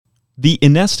The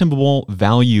inestimable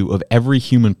value of every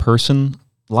human person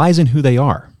lies in who they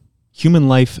are. Human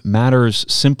life matters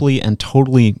simply and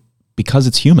totally because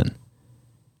it's human.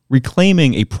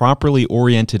 Reclaiming a properly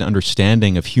oriented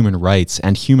understanding of human rights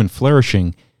and human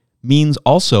flourishing means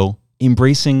also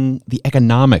embracing the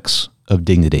economics of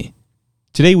dignity.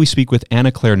 Today we speak with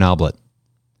Anna Claire Noblett.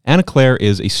 Anna Claire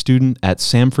is a student at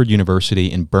Samford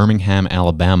University in Birmingham,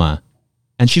 Alabama,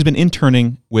 and she's been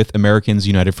interning with Americans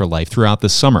United for Life throughout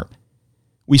this summer.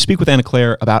 We speak with Anna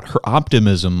Claire about her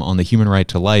optimism on the human right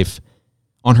to life,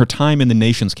 on her time in the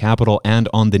nation's capital, and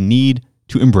on the need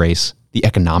to embrace the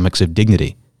economics of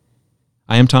dignity.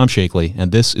 I am Tom Shakely,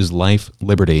 and this is Life,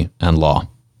 Liberty, and Law.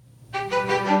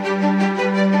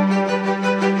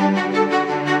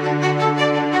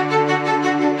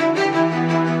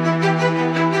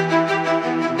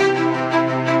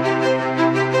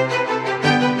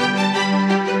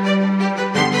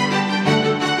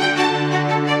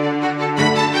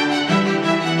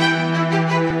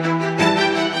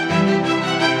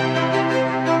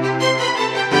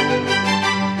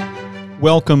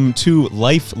 Welcome to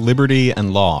Life, Liberty,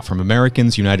 and Law from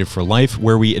Americans United for Life,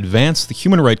 where we advance the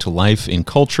human right to life in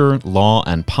culture, law,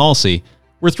 and policy.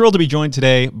 We're thrilled to be joined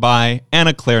today by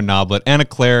Anna Claire Noblett. Anna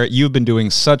Claire, you've been doing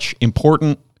such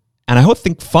important and I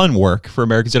think fun work for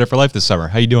Americans United for Life this summer.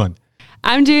 How you doing?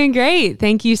 I'm doing great.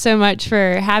 Thank you so much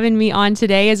for having me on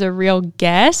today as a real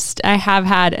guest. I have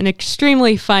had an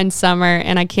extremely fun summer,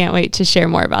 and I can't wait to share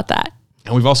more about that.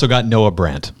 And we've also got Noah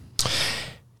Brandt.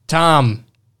 Tom,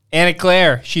 Anna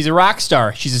Claire, she's a rock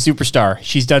star. She's a superstar.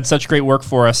 She's done such great work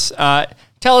for us.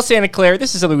 Tell us, Anna Claire,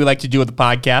 this is something we like to do with the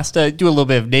podcast, do a little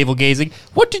bit of navel gazing.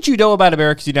 What did you know about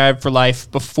Americans United for Life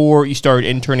before you started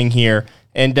interning here?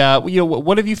 And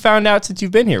what have you found out since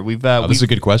you've been here? This is a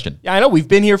good question. Yeah, I know. We've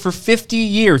been here for 50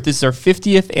 years. This is our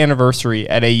 50th anniversary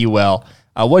at AUL.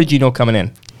 What did you know coming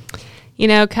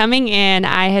in? Coming in,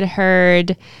 I had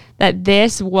heard that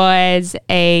this was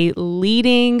a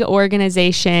leading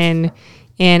organization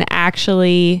in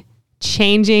actually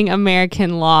changing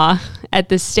American law at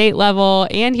the state level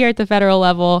and here at the federal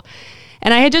level.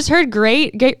 And I had just heard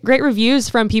great reviews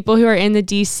from people who are in the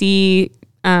DC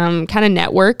kind of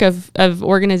network of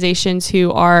organizations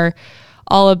who are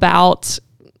all about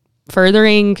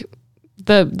furthering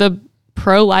the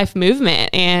pro-life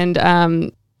movement. And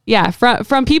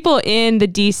from people in the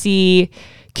DC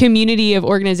community of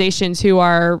organizations who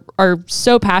are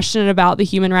so passionate about the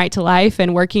human right to life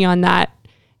and working on that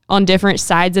on different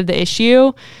sides of the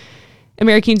issue,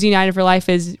 Americans United for Life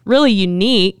is really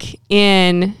unique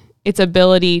in its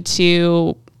ability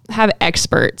to have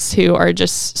experts who are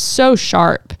just so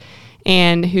sharp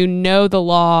and who know the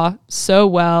law so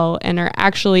well and are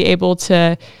actually able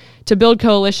to build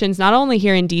coalitions not only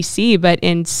here in DC, but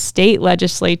in state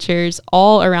legislatures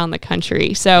all around the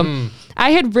country. So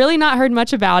I had really not heard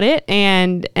much about it.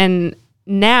 And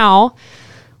now,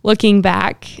 looking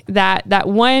back, that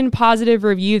one positive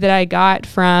review that I got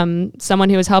from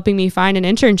someone who was helping me find an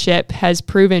internship has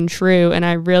proven true, and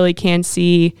I really can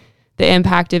see the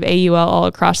impact of AUL all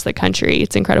across the country.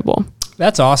 It's incredible.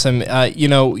 That's awesome.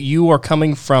 You are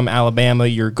coming from Alabama.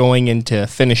 You're going in to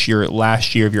finish your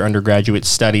last year of your undergraduate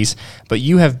studies, but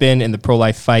you have been in the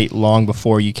pro-life fight long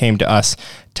before you came to us.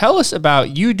 Tell us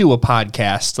about, you do a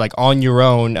podcast like on your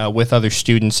own with other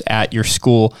students at your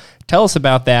school. Tell us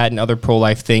about that and other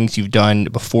pro-life things you've done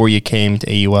before you came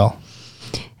to AUL.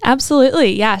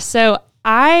 Absolutely. Yeah. So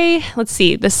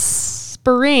the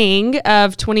spring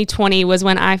of 2020 was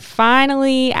when I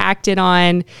finally acted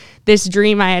on this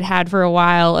dream I had had for a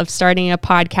while of starting a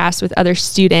podcast with other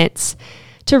students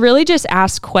to really just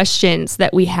ask questions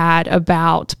that we had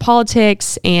about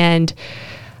politics and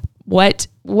what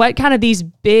kind of these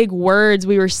big words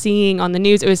we were seeing on the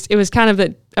news. It was kind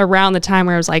of around the time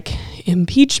where it was like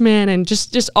impeachment and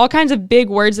just all kinds of big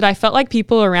words that I felt like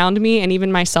people around me and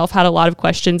even myself had a lot of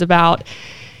questions about.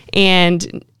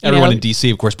 And everyone in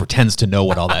DC, of course, pretends to know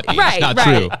what all that means. Right, it's not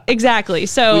right. true. Exactly.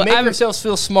 So we make ourselves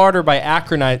feel smarter by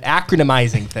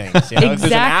acronymizing things. Exactly. If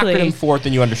there's an acronym for it,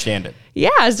 then you understand it.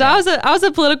 Yeah. So I was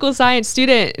a political science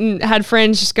student and had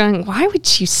friends just going, "Why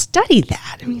would you study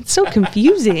that? I mean, it's so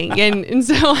confusing." and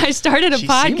so I started a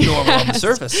podcast. She seemed normal on the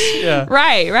surface. Yeah.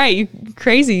 Right. You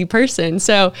crazy person.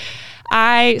 So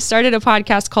I started a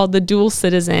podcast called The Dual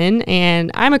Citizen,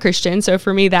 and I'm a Christian. So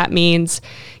for me, that means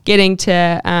getting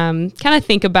to kind of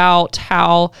think about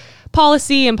how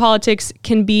policy and politics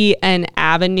can be an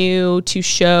avenue to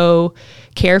show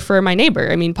care for my neighbor.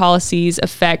 I mean, policies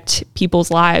affect people's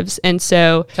lives. And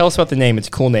so tell us about the name. It's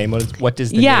a cool name. What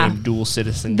does the name dual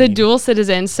citizen mean? The dual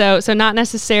citizen. So not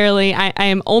necessarily, I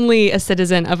am only a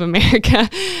citizen of America,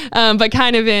 but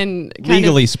kind of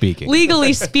legally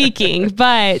speaking,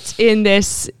 but in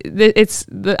this, it's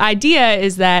the idea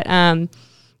is that, I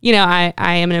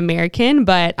am an American,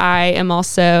 but I am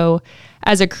also,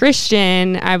 as a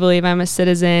Christian, I believe I'm a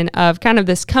citizen of kind of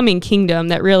this coming kingdom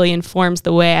that really informs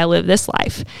the way I live this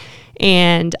life.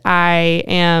 And I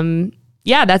am,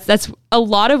 that's a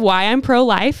lot of why I'm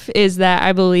pro-life, is that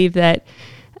I believe that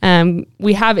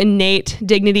we have innate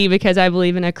dignity because I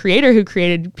believe in a creator who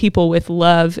created people with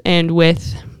love and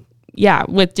with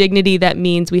dignity. That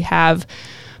means we have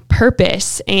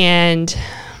purpose and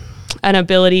an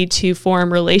ability to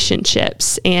form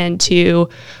relationships and to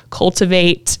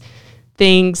cultivate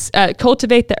things,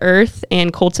 cultivate the earth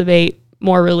and cultivate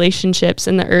more relationships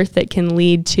in the earth that can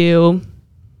lead to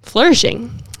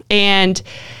flourishing. And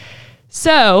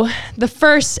so the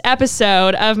first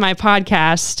episode of my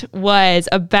podcast was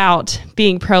about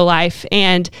being pro-life,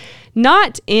 and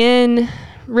not in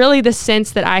really the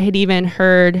sense that I had even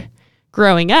heard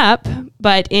growing up,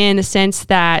 but in the sense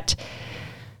that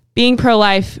being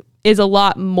pro-life is a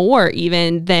lot more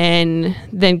even than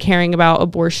caring about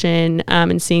abortion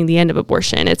and seeing the end of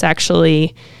abortion. It's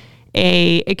actually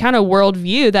a kind of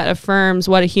worldview that affirms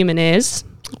what a human is,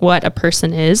 what a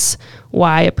person is,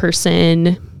 why a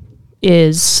person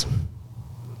is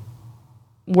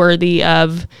worthy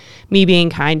of me being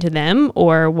kind to them,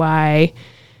 or why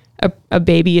a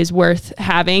baby is worth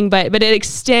having. But it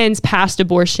extends past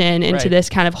abortion into this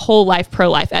kind of whole life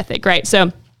pro-life ethic, right?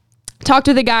 So talked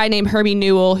with a guy named Herbie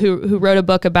Newell who wrote a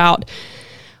book about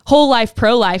whole life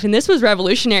pro-life, and this was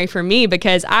revolutionary for me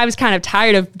because I was kind of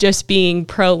tired of just being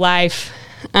pro-life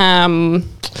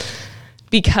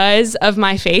because of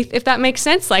my faith, if that makes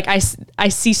sense. Like I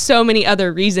see so many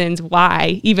other reasons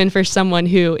why, even for someone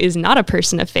who is not a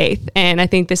person of faith. And I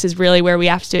think this is really where we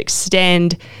have to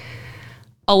extend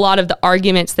a lot of the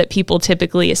arguments that people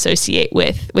typically associate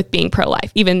with being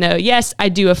pro-life, even though, yes, I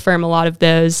do affirm a lot of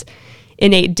those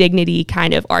innate dignity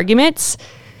kind of arguments.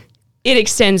 It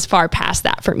extends far past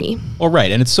that for me. Well,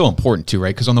 right. And it's so important too,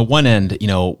 right? Because on the one end,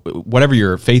 whatever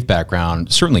your faith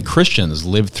background, certainly Christians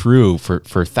live through for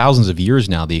thousands of years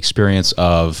now, the experience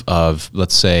of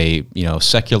let's say,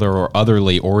 secular or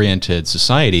otherly oriented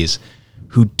societies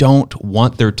who don't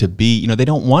want there to be, they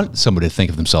don't want somebody to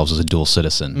think of themselves as a dual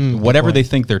citizen. Whatever they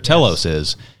think their telos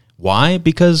is. Why?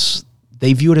 Because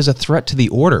they view it as a threat to the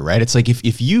order, right? It's like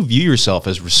if you view yourself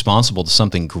as responsible to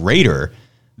something greater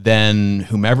than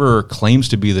whomever claims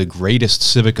to be the greatest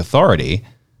civic authority,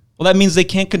 well, that means they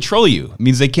can't control you. It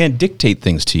means they can't dictate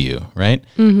things to you, right?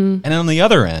 Mm-hmm. And on the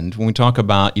other end, when we talk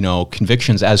about,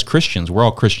 convictions as Christians, we're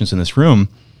all Christians in this room,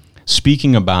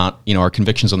 speaking about, our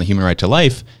convictions on the human right to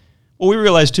life, well, we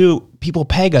realize too, people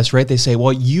peg us, right? They say,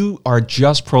 well, you are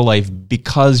just pro-life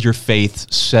because your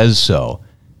faith says so.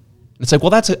 It's like, well,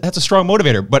 that's a strong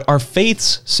motivator, but our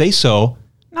faiths say so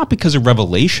not because of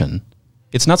revelation.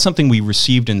 It's not something we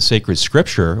received in sacred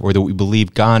scripture or that we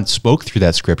believe God spoke through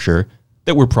that scripture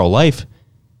that we're pro-life.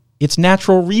 It's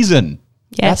natural reason.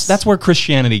 Yes. That's where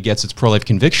Christianity gets its pro-life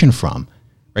conviction from,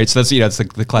 right? So that's it's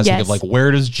like the classic of like,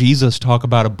 where does Jesus talk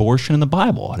about abortion in the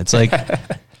Bible? And it's like,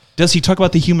 does he talk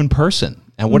about the human person?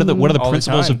 And what are the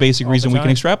principles of basic reason we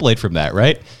can extrapolate from that,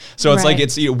 right? So it's like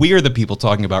we are the people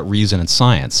talking about reason and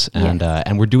science,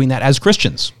 and we're doing that as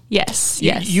Christians. Yes.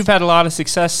 You've had a lot of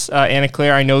success, Anna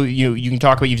Claire. I know you can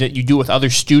talk about you do it with other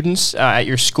students at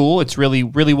your school. It's really,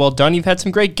 really well done. You've had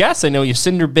some great guests. I know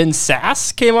Yacinder bin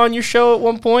Sass came on your show at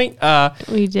one point.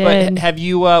 We did. But have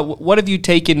you? What have you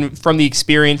taken from the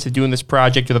experience of doing this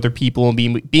project with other people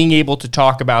and being able to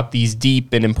talk about these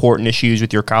deep and important issues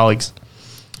with your colleagues?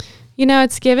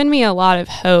 It's given me a lot of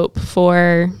hope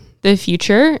for the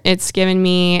future. It's given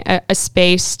me a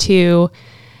space to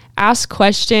ask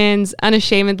questions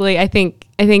unashamedly. I think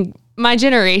my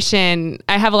generation,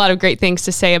 I have a lot of great things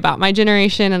to say about my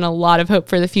generation and a lot of hope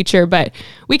for the future, but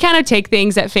we kind of take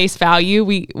things at face value.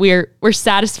 We're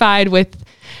satisfied with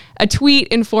a tweet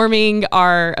informing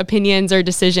our opinions or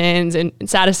decisions, and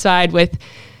satisfied with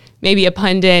maybe a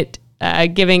pundit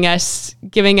giving us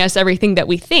everything that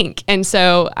we think. And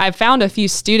so I've found a few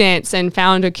students and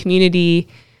found a community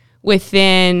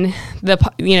within the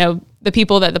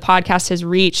people that the podcast has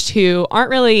reached who aren't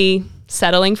really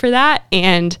settling for that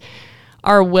and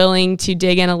are willing to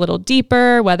dig in a little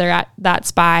deeper, whether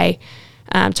that's by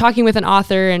talking with an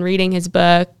author and reading his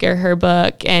book or her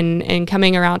book and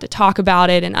coming around to talk about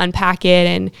it and unpack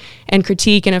it and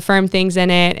critique and affirm things in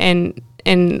it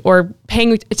and or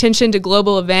paying attention to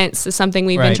global events is something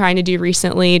we've been trying to do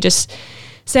recently. Just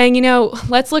saying,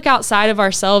 let's look outside of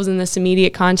ourselves in this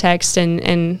immediate context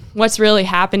and what's really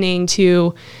happening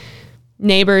to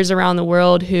neighbors around the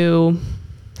world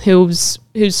whose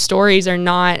stories are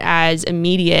not as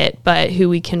immediate, but who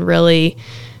we can really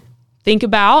think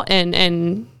about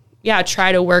and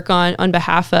try to work on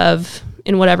behalf of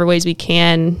in whatever ways we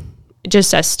can,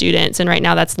 just as students. And right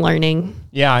now that's learning.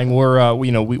 Yeah, and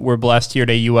we're blessed here at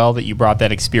AUL that you brought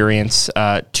that experience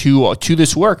to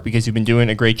this work, because you've been doing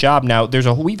a great job. Now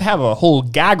we have a whole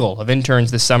gaggle of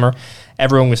interns this summer.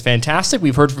 Everyone was fantastic.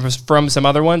 We've heard from some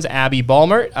other ones. Abby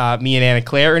Balmert, me and Anna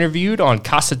Claire interviewed on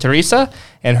Casa Teresa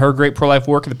and her great pro-life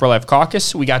work at the Pro-Life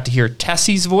Caucus. We got to hear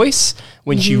Tessie's voice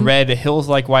when she read Hills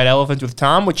Like White Elephants with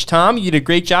Tom, which, Tom, you did a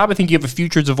great job. I think you have a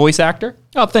future as a voice actor.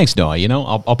 Oh, thanks, Noah.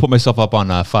 I'll put myself up on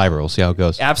Fiverr. We'll see how it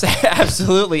goes.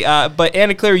 Absolutely. But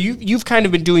Anna Claire, you've kind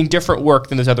of been doing different work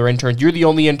than those other interns. You're the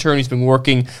only intern who's been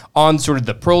working on sort of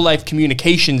the pro-life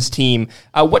communications team.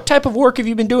 What type of work have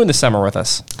you been doing this summer with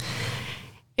us?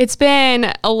 It's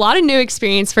been a lot of new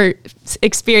experiences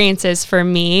for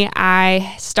me.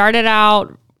 I started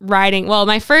out writing. Well,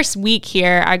 my first week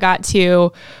here, I got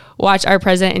to watch our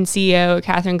president and CEO,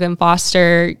 Katherine Glenn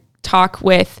Foster, talk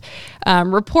with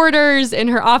reporters in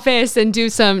her office and do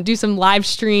some live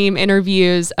stream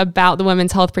interviews about the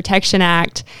Women's Health Protection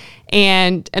Act.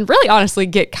 And really honestly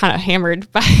get kind of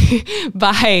hammered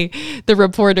by the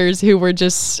reporters who were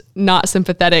just not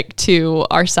sympathetic to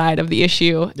our side of the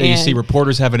issue. Yeah, you see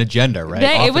reporters have an agenda, right?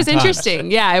 It was interesting.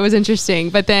 Yeah, it was interesting.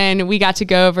 But then we got to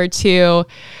go over to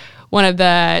one of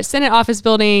the Senate office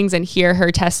buildings and hear her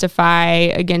testify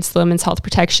against the Women's Health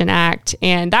Protection Act.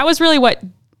 And that was really what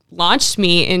launched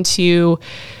me into,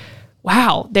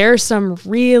 wow, there are some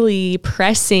really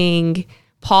pressing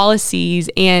policies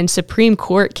and Supreme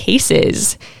Court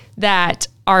cases that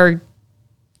are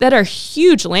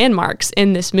huge landmarks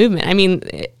in this movement. I mean,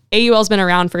 AUL's been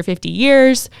around for 50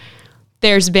 years.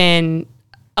 There's been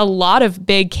a lot of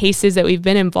big cases that we've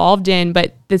been involved in,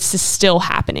 but this is still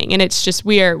happening. And it's just,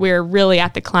 we're really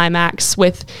at the climax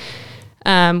with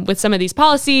some of these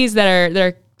policies that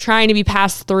are trying to be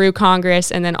passed through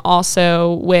Congress, and then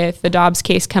also with the Dobbs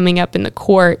case coming up in the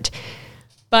court.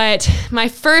 But my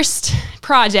first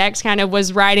project kind of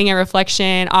was writing a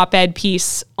reflection op-ed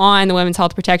piece on the Women's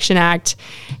Health Protection Act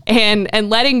and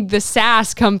letting the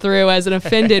sass come through as an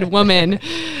offended woman.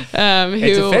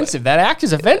 It's offensive. That act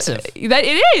is offensive. That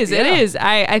it is. Yeah. It is.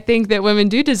 I think that women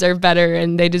do deserve better,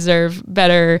 and they deserve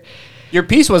better. Your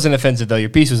piece wasn't offensive, though. Your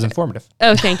piece was informative.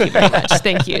 Oh, thank you very much.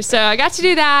 Thank you. So I got to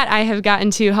do that. I have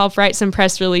gotten to help write some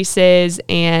press releases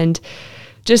and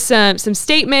just some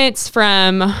statements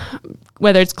from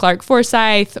whether it's Clark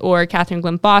Forsyth or Katherine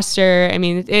Glenn Foster. I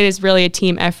mean, it is really a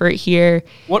team effort here.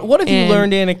 What have you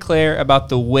learned, Anna Claire, about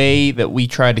the way that we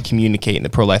try to communicate in the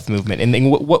pro-life movement?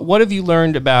 And what have you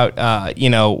learned about,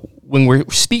 when we're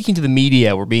speaking to the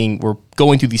media, we're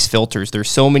going through these filters. There's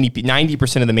so many,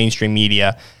 90% of the mainstream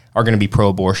media are going to be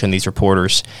pro-abortion, these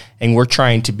reporters, and we're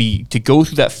trying to go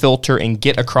through that filter and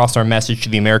get across our message to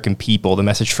the American people, the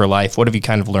message for life. What have you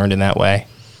kind of learned in that way?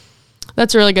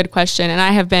 That's a really good question, and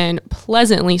I have been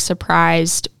pleasantly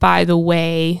surprised by the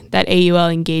way that AUL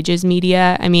engages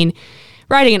media. I mean,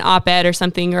 writing an op-ed or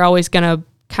something, you're always going to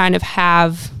kind of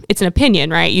have, it's an opinion,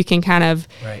 right? You can kind of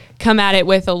come at it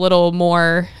with a little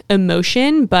more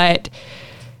emotion, but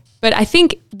I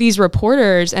think these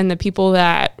reporters and the people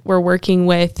that we're working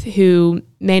with who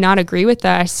may not agree with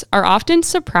us are often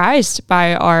surprised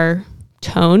by our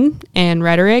tone and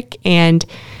rhetoric, and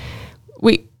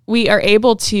we are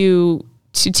able to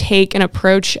take an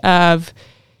approach of,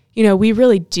 we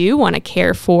really do want to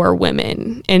care for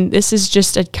women. And this is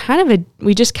just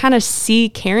we just kind of see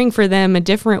caring for them a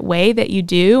different way that you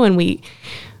do. And we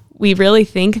really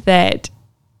think that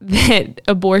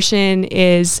abortion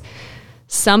is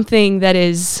something that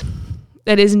is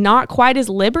not quite as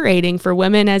liberating for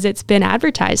women as it's been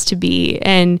advertised to be.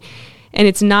 And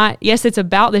it's not, yes, it's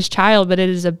about this child, but it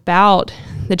is about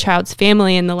the child's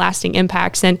family and the lasting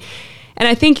impacts. And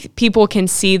I think people can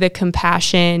see the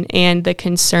compassion and the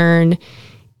concern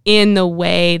in the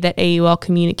way that AUL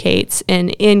communicates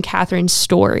and in Katherine's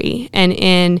story and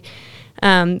in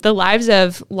the lives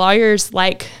of lawyers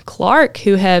like Clark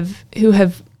who have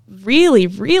really,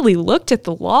 really looked at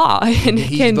the law and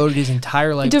he devoted his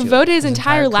entire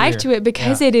life to it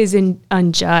because it is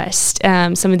unjust,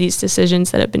 some of these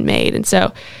decisions that have been made. And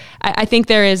so I think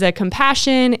there is a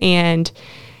compassion and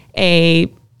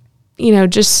a,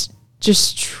 just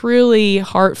just truly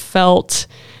heartfelt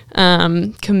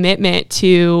commitment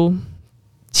to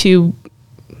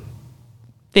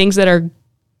things that are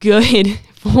good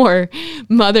for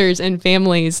mothers and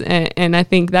families. And I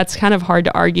think that's kind of hard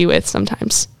to argue with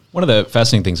sometimes. One of the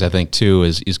fascinating things I think too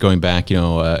is going back,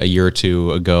 a year or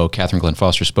two ago, Catherine Glenn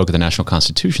Foster spoke at the National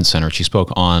Constitution Center. She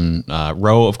spoke on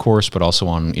Roe, of course, but also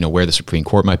on where the Supreme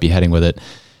Court might be heading with it.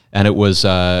 And it was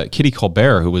Kitty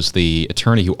Colbert, who was the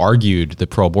attorney who argued the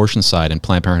pro-abortion side in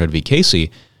Planned Parenthood v.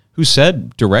 Casey, who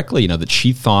said directly, that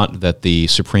she thought that the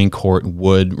Supreme Court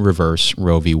would reverse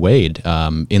Roe v. Wade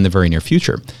in the very near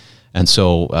future. And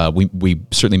so we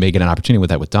certainly may get an opportunity with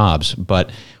that with Dobbs,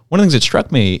 but one of the things that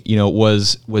struck me,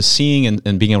 was seeing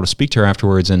and being able to speak to her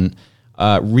afterwards and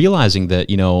realizing that,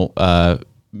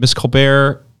 Ms.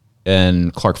 Colbert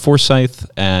and Clark Forsyth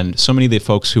and so many of the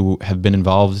folks who have been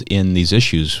involved in these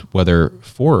issues, whether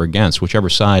for or against, whichever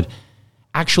side,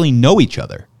 actually know each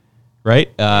other, right?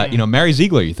 Mary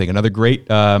Ziegler, you think, another great,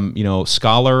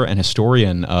 scholar and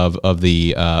historian of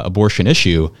the abortion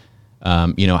issue,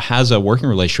 has a working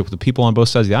relationship with the people on both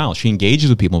sides of the aisle. She engages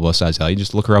with people on both sides of the aisle. You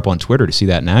just look her up on Twitter to see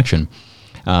that in action.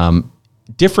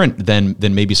 Different than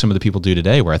maybe some of the people do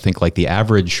today, where I think like the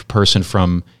average person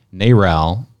from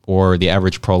NARAL or the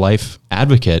average pro-life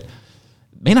advocate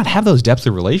may not have those depths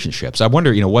of relationships. I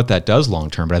wonder, what that does long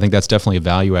term, but I think that's definitely a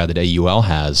value add that AUL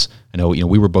has. I know,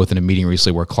 we were both in a meeting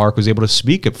recently where Clark was able to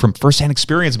speak from firsthand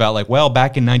experience about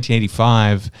back in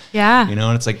 1985. Yeah. And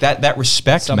it's like that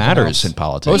respect Something matters else. in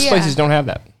politics. Most places don't have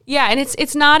that. Yeah, and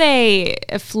it's not a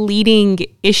fleeting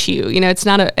issue. It's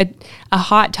not a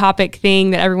hot topic thing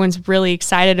that everyone's really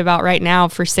excited about right now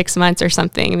for 6 months or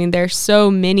something. I mean, there's so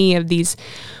many of these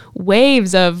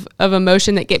waves of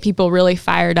emotion that get people really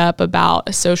fired up about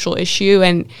a social issue.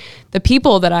 And the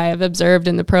people that I have observed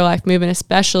in the pro-life movement,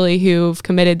 especially who've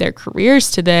committed their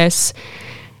careers to this,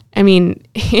 I mean,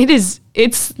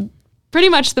 it's pretty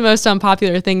much the most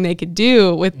unpopular thing they could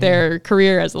do with their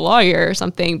career as a lawyer or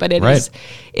something. But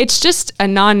it's just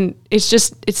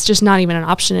not even an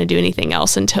option to do anything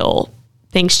else until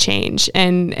things change.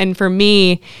 And for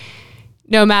me,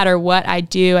 no matter what I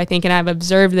do, I think, and I've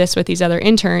observed this with these other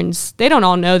interns, they don't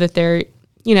all know that they're,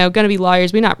 going to be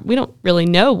lawyers. We don't really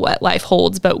know what life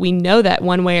holds, but we know that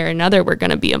one way or another, we're going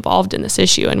to be involved in this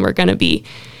issue, and we're going to be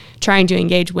trying to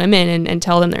engage women and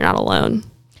tell them they're not alone.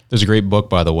 There's a great book,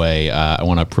 by the way, I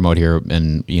want to promote here,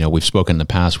 and we've spoken in the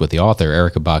past with the author,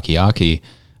 Erika Bachiochi.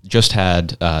 Just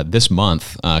had this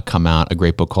month come out a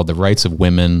great book called The Rights of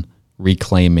Women,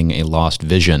 Reclaiming a Lost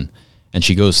Vision. And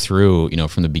she goes through,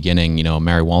 from the beginning,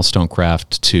 Mary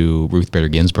Wollstonecraft to Ruth Bader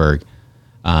Ginsburg,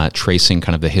 tracing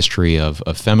kind of the history of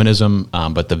feminism,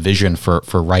 but the vision for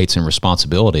rights and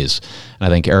responsibilities. And I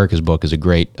think Erika's book is a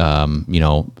great,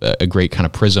 a great kind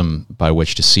of prism by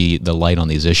which to see the light on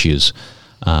these issues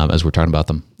as we're talking about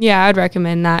them. Yeah, I'd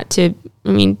recommend that to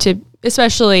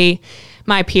especially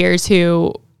my peers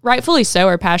who rightfully so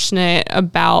are passionate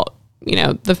about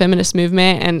the feminist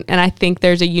movement. And I think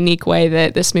there's a unique way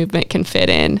that this movement can fit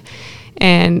in.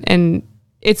 And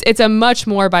it's a much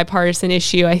more bipartisan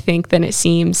issue, I think, than it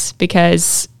seems,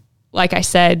 because like I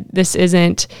said, this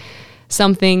isn't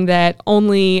something that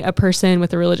only a person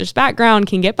with a religious background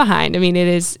can get behind. I mean,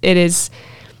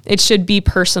 it should be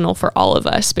personal for all of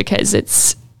us,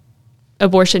 because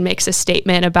abortion makes a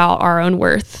statement about our own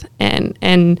worth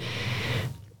and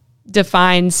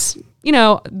defines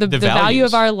the value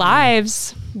of our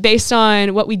lives based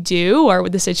on what we do or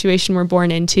the situation we're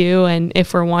born into, and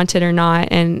if we're wanted or not.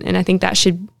 And I think that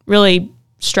should really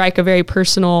strike a very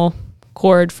personal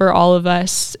chord for all of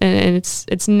us. And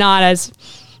it's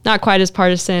not quite as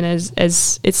partisan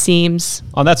as it seems.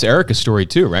 Oh, that's Erika's story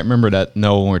too, right? Remember that?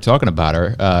 No, when we were talking about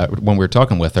her, when we were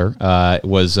talking with her,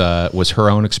 was her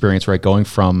own experience, right? Going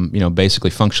from basically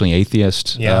functionally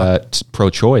atheist,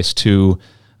 pro-choice to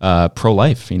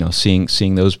pro-life,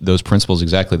 seeing those principles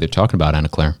exactly they're talking about, Anna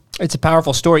Claire. It's a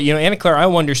powerful story. Anna Claire, I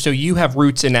wonder, so you have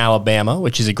roots in Alabama,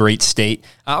 which is a great state.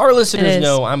 Our listeners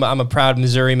know I'm a proud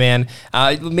Missouri man.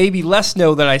 Maybe less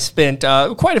know that I spent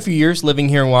quite a few years living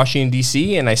here in Washington,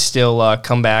 D.C., and I still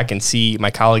come back and see my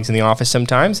colleagues in the office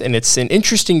sometimes, and it's an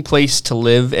interesting place to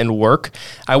live and work.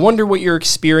 I wonder what your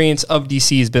experience of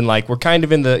D.C. has been like. We're kind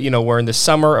of in we're in the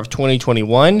summer of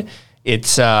 2021.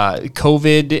 It's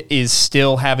COVID is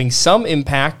still having some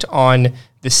impact on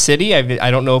the city. I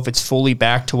don't know if it's fully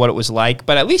back to what it was like,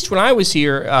 but at least when I was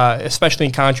here, especially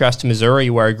in contrast to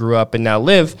Missouri, where I grew up and now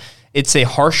live, it's a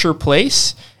harsher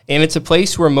place, and it's a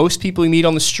place where most people you meet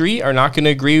on the street are not going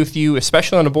to agree with you,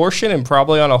 especially on abortion and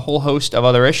probably on a whole host of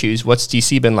other issues. What's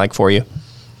DC been like for you?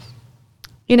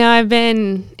 I've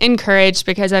been encouraged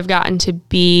because I've gotten to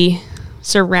be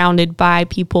surrounded by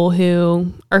people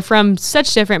who are from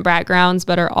such different backgrounds,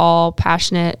 but are all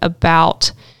passionate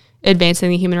about advancing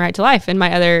the human right to life. And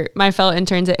my fellow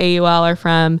interns at AUL are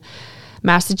from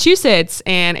Massachusetts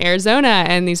and Arizona,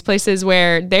 and these places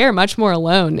where they are much more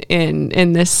alone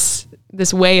in this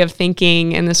way of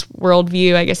thinking and this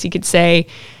worldview, I guess you could say,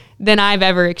 than I've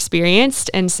ever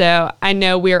experienced. And so I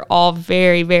know we're all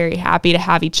very, very happy to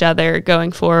have each other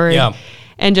going forward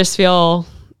and just feel,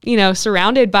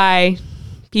 surrounded by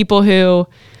people who,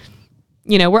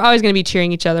 we're always going to be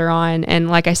cheering each other on. And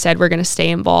like I said, we're going to stay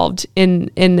involved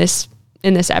in this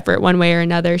effort one way or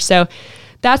another. So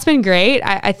that's been great.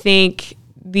 I think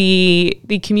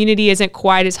the community isn't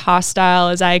quite as hostile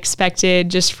as I expected,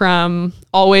 just from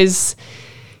always,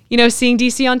 seeing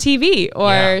DC on TV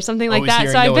or something like that.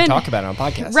 So I've been talk about it on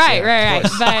podcasts. Right.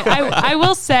 But I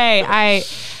will say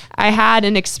I had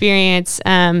an experience.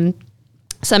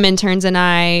 Some interns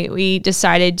and we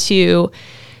decided to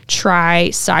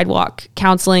try sidewalk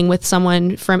counseling with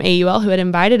someone from AUL who had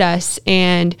invited us.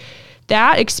 And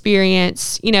that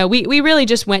experience, we really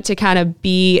just went to kind of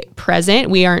be present.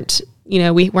 We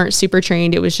weren't super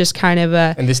trained. It was just kind of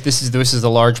a... And this is the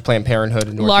large Planned Parenthood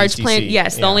in Northeast DC.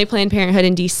 Yes, the only Planned Parenthood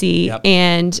in DC. Yep.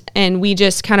 And we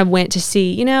just kind of went to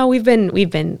see, we've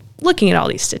been looking at all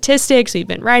these statistics. We've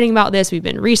been writing about this. We've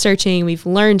been researching. We've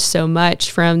learned so much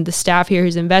from the staff here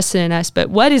who's invested in us. But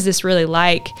what is this really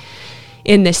like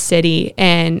in this city?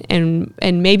 And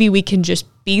maybe we can just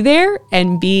be there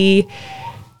and be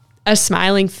a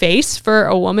smiling face for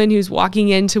a woman who's walking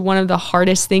into one of the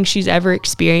hardest things she's ever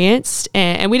experienced.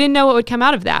 And we didn't know what would come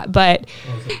out of that, but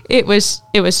it was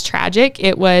tragic.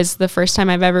 It was the first time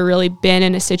I've ever really been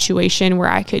in a situation where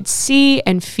I could see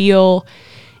and feel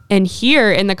and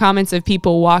hear in the comments of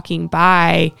people walking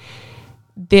by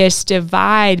this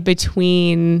divide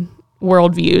between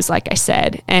worldviews, like I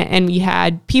said. And we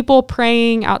had people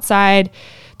praying outside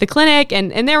the clinic,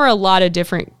 and there were a lot of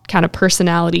different kind of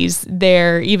personalities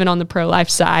there, even on the pro-life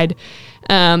side,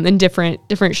 and different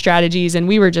strategies. And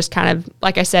we were just kind of,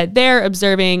 like I said, there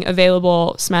observing,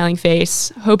 available, smiling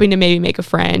face, hoping to maybe make a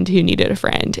friend who needed a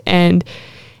friend. And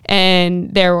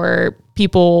there were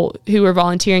people who were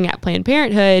volunteering at Planned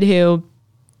Parenthood who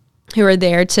are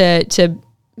there to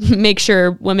make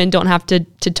sure women don't have to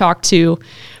talk to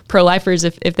pro-lifers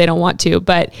if they don't want to.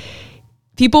 But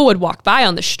people would walk by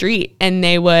on the street and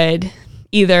they would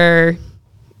either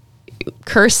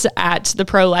curse at the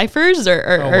pro-lifers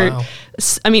or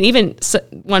even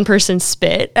one person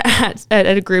spit at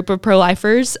a group of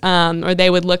pro-lifers, or they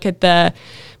would look at the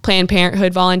Planned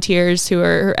Parenthood volunteers who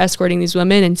are escorting these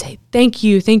women and say, thank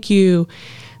you for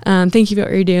what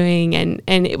you're doing. And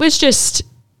it was just,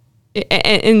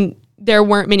 and there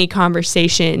weren't many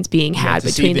conversations being had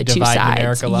between the two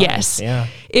sides. Yes. Yeah.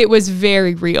 It was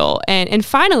very real. And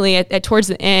finally, at towards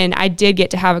the end, I did get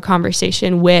to have a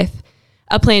conversation with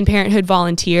a Planned Parenthood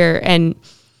volunteer. And,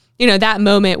 that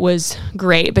moment was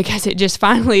great because it just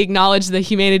finally acknowledged the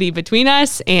humanity between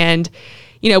us. And,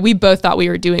 we both thought we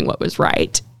were doing what was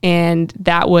right. And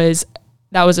that was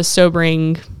a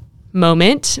sobering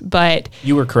moment, but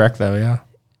you were correct though. Yeah.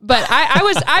 But I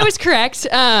was correct.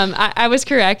 I was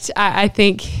correct. I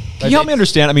think. Can you help me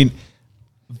understand? I mean,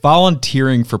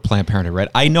 volunteering for Planned Parenthood, right?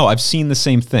 I know I've seen the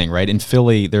same thing, right? In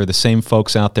Philly, there are the same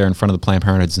folks out there in front of the Planned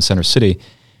Parenthoods in Center City.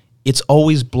 It's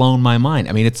always blown my mind.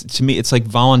 I mean, to me, it's like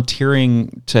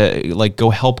volunteering to go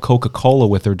help Coca-Cola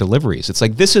with their deliveries. It's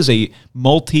like, this is a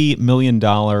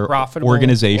multi-million-dollar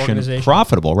organization,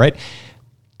 profitable, right?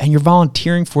 And you're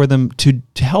volunteering for them to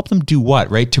help them do what,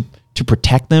 right? To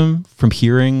protect them from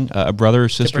hearing a brother or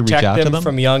sister reach out to them?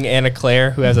 From young Anna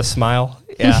Claire, who has a smile.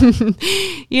 Yeah.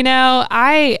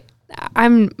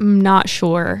 I'm not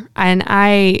sure. And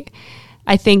I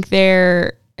think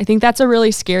that's a really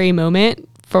scary moment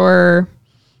for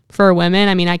women.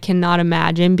 I mean, I cannot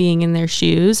imagine being in their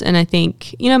shoes. And I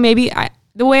think, maybe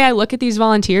the way I look at these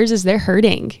volunteers is they're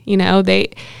hurting.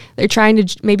 They're trying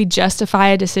to maybe justify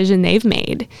a decision they've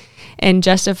made and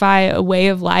justify a way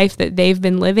of life that they've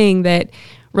been living that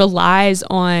relies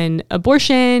on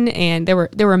abortion. And there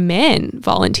were men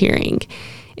volunteering.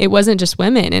 It wasn't just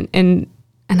women. And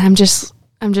I'm just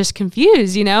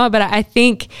confused, but I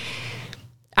think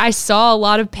I saw a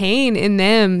lot of pain in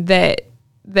them that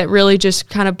really just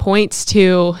kind of points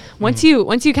to once you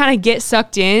kind of get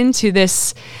sucked into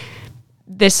this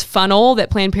funnel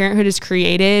that Planned Parenthood has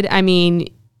created. I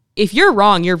mean, if you're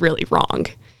wrong, you're really wrong.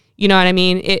 You know what I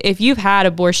mean? If you've had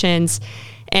abortions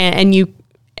and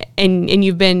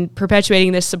you've been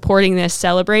perpetuating this, supporting this,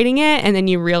 celebrating it, and then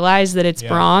you realize that it's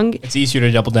wrong. It's easier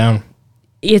to double down.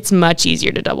 it's much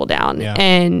easier to double down. Yeah.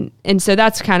 And so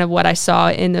that's kind of what I saw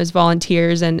in those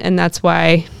volunteers. And that's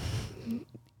why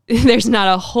there's not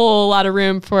a whole lot of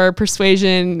room for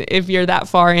persuasion if you're that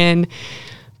far in.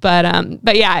 But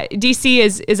yeah, DC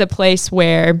is a place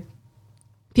where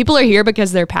people are here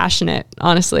because they're passionate,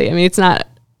 honestly. I mean, it's not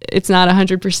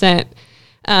 100%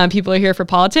 people are here for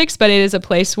politics, but it is a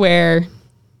place where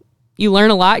you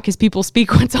learn a lot because people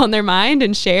speak what's on their mind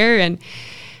and share.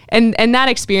 And that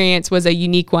experience was a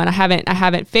unique one. I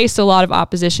haven't faced a lot of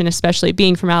opposition, especially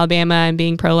being from Alabama and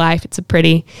being pro-life. It's a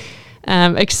pretty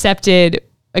accepted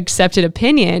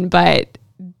opinion, but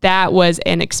that was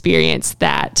an experience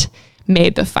that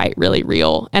made the fight really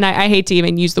real. And I hate to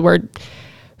even use the word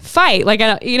fight, like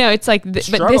it's like, but this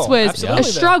was Absolutely, a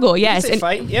struggle. Yes, and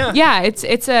fight. Yeah, yeah. It's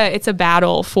a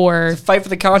battle for fight for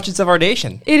the conscience of our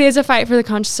nation. It is a fight for the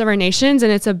conscience of our nations,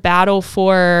 and it's a battle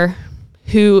for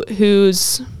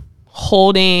who's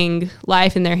holding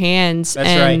life in their hands.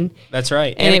 That's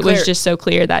right. And it was just so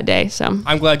clear that day. So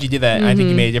I'm glad you did that. I think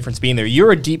you made a difference being there.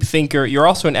 You're a deep thinker. You're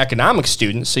also an economics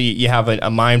student, so you have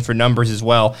a mind for numbers as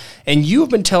well. And you've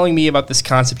been telling me about this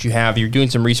concept you have. You're doing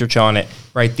some research on it,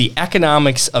 right? The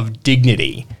economics of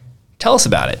dignity. Tell us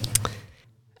about it.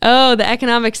 Oh, the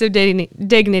economics of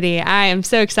dignity. I am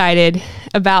so excited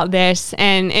about this.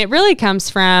 And it really comes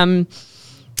from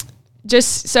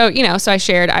just, so I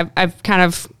shared, I've kind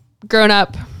of grown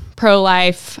up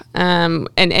pro-life and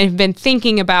have been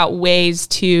thinking about ways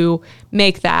to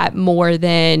make that more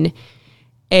than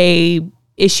a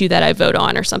issue that I vote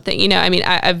on or something. I mean,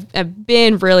 I've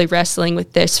been really wrestling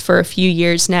with this for a few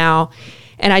years now,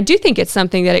 and I do think it's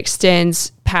something that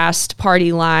extends past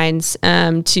party lines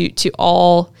to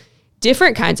all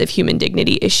different kinds of human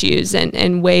dignity issues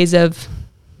and ways of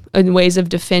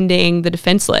defending the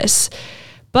defenseless.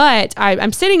 But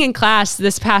I'm sitting in class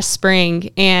this past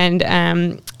spring, and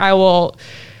I will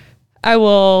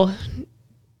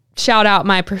shout out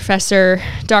my professor,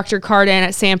 Dr. Cardin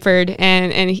at Samford,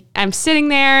 and I'm sitting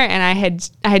there, and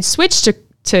I had switched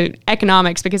to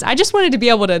economics because I just wanted to be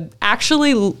able to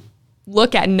actually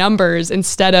look at numbers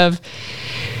instead of,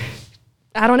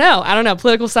 I don't know.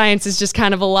 Political science is just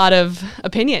kind of a lot of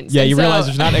opinions. Yeah, you realize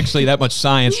there's not actually that much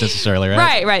science necessarily,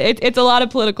 right? Right. It's a lot of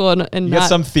political and you not get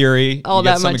some theory, all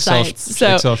that much science.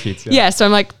 So Excel sheets. Yeah, so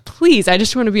I'm like, please, I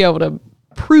just want to be able to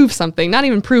prove something, not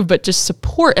even prove, but just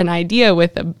support an idea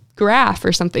with a graph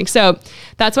or something. So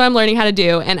that's what I'm learning how to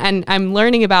do, and I'm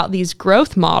learning about these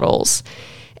growth models.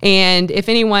 And if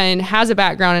anyone has a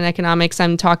background in economics,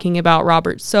 I'm talking about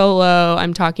Robert Solow.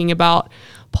 I'm talking about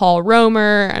Paul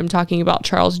Romer, I'm talking about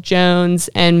Charles Jones,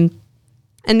 and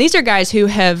these are guys who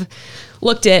have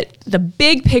looked at the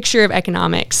big picture of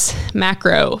economics,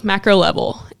 macro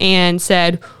level, and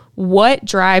said, what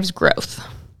drives growth?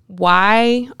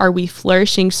 Why are we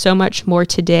flourishing so much more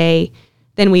today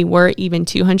than we were even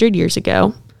 200 years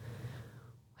ago?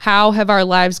 How have our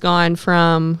lives gone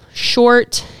from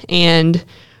short and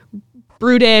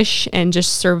brutish and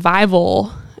just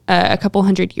survival a couple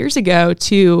hundred years ago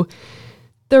to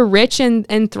the rich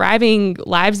and thriving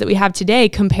lives that we have today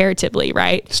comparatively,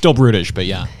 right? Still brutish, but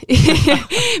yeah.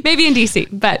 Maybe in DC,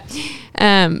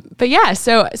 but yeah,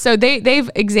 so they've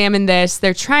examined this.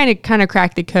 They're trying to kind of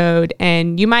crack the code,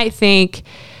 and you might think,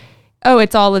 oh,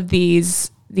 it's all of these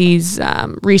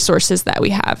resources that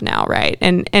we have now, right?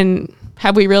 And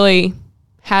have we really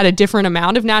had a different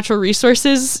amount of natural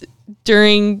resources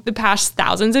during the past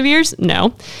thousands of years?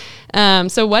 No.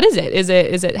 So what is it? Is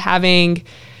it having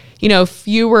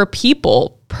fewer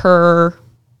people per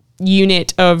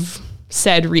unit of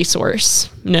said resource?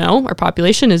 No, our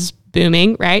population is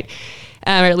booming, right?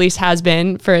 Or at least has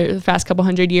been for the past couple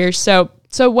hundred years. So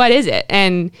what is it?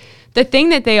 And the thing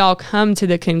that they all come to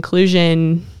the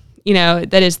conclusion,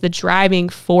 that is the driving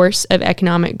force of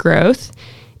economic growth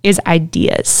is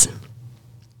ideas.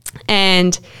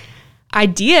 And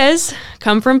ideas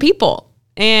come from people.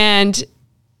 And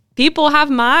people have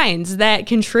minds that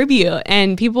contribute,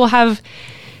 and people have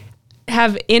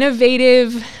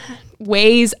innovative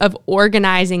ways of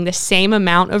organizing the same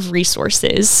amount of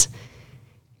resources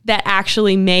that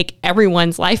actually make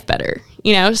everyone's life better.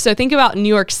 So think about New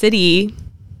York City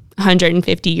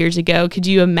 150 years ago. Could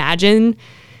you imagine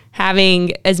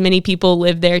having as many people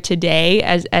live there today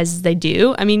as they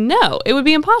do? I mean, no, it would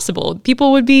be impossible.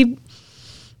 People would be,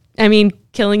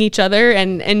 killing each other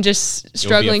and just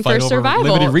struggling for survival.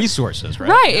 Limited resources, right?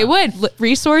 Right, yeah. It would.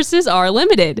 Resources are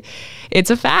limited. It's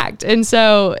a fact. And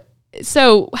so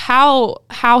how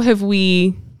have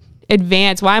we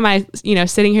advanced? Why am I,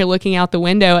 sitting here looking out the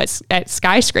window at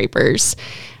skyscrapers?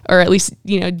 or at least,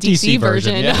 DC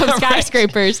version yeah. of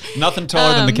skyscrapers. Nothing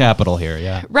taller than the Capitol here.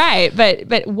 Yeah. Right.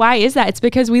 But why is that? It's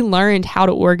because we learned how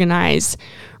to organize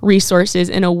resources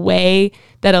in a way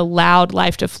that allowed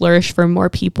life to flourish for more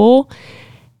people.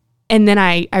 And then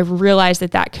I realized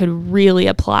that could really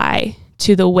apply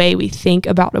to the way we think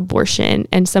about abortion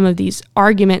and some of these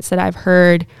arguments that I've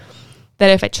heard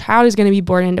that if a child is going to be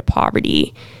born into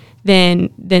poverty, then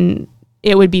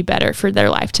it would be better for their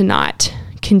life to not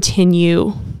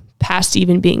continue past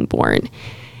even being born.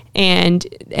 And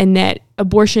that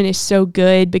abortion is so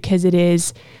good because it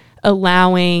is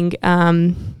allowing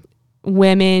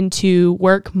women to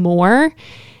work more,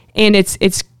 and it's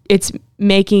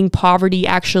making poverty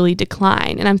actually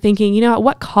decline. And I'm thinking, at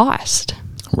what cost?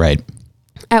 Right.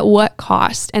 At what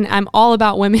cost? And I'm all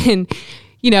about women,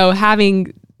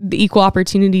 having the equal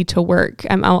opportunity to work.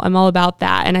 I'm all about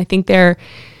that. And I think there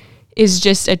is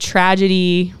just a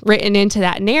tragedy written into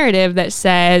that narrative that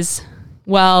says,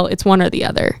 well, it's one or the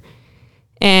other.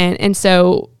 And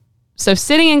so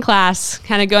sitting in class,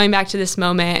 kind of going back to this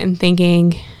moment and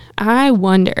thinking, I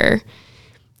wonder,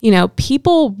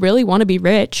 people really want to be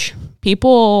rich.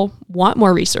 People want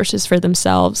more resources for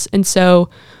themselves. And so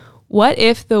what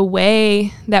if the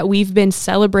way that we've been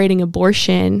celebrating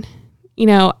abortion,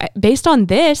 based on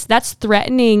this, that's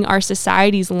threatening our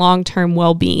society's long-term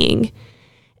well-being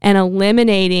and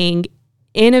eliminating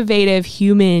innovative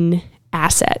human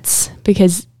assets,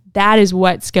 because that is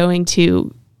what's going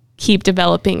to keep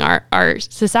developing our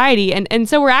society. And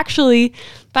so we're actually,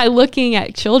 by looking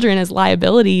at children as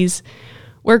liabilities,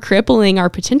 we're crippling our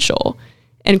potential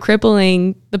and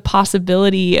crippling the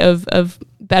possibility of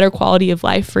better quality of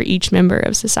life for each member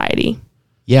of society.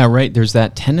 Yeah, right. There's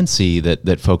that tendency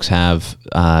that folks have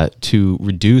to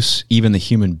reduce even the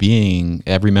human being,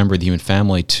 every member of the human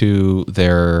family, to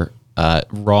their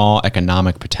raw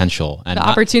economic potential. And the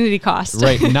opportunity cost.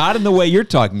 Right. Not in the way you're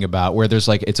talking about, where there's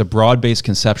it's a broad-based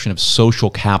conception of social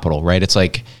capital, right? It's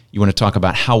like you want to talk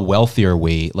about how wealthy are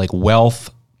we, like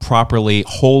wealth properly,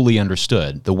 wholly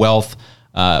understood. The wealth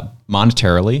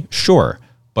monetarily, sure,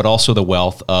 but also the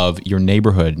wealth of your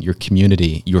neighborhood, your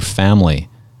community, your family,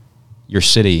 your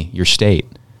city, your state.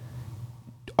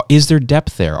 Is there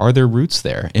depth there? Are there roots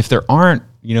there? If there aren't,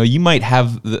 you might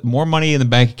have more money in the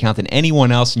bank account than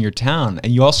anyone else in your town,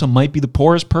 and you also might be the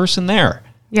poorest person there,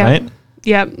 right?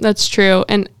 Yeah, that's true.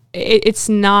 And it's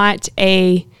not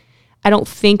I don't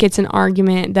think it's an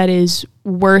argument that is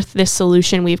worth the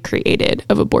solution we've created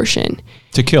of abortion.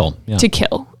 To kill. Yeah. To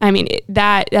kill. I mean,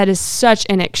 that is such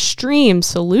an extreme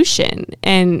solution.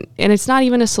 And it's not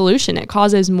even a solution. It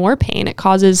causes more pain. It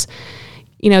causes,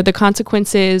 the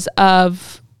consequences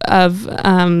of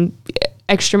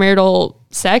extramarital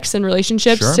sex and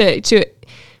relationships to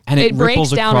and it breaks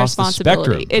ripples down across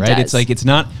responsibility. the spectrum, right? It's like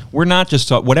we're not just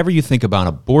whatever you think about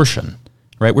abortion,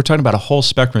 right? We're talking about a whole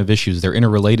spectrum of issues. They're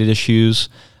interrelated issues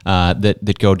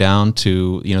that go down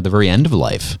to the very end of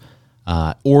life,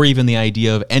 or even the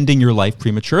idea of ending your life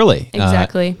prematurely.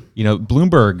 Exactly.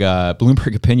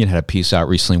 Bloomberg Opinion had a piece out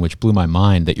recently which blew my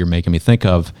mind that you're making me think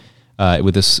of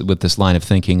with this line of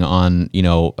thinking on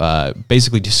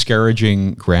basically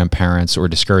discouraging grandparents or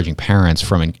discouraging parents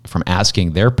from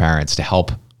asking their parents to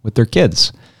help with their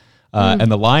kids.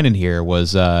 And the line in here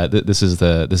was this is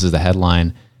the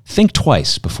headline: think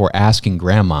twice before asking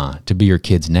grandma to be your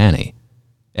kid's nanny.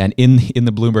 And in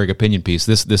the Bloomberg Opinion piece,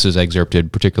 this is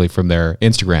excerpted particularly from their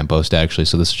Instagram post, actually,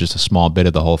 so this is just a small bit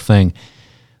of the whole thing.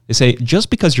 They say, just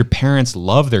because your parents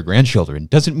love their grandchildren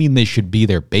doesn't mean they should be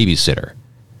their babysitter.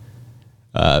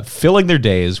 Filling their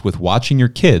days with watching your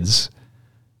kids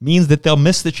means that they'll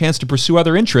miss the chance to pursue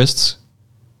other interests,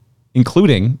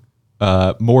 including,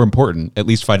 more important, at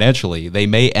least financially, they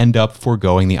may end up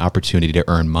foregoing the opportunity to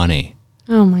earn money.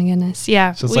 Oh my goodness.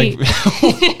 Yeah. So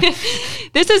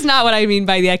it's this is not what I mean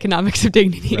by the economics of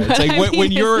dignity. Right. It's like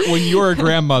when you're a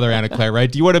grandmother, Anna Claire,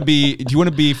 right? Do you want to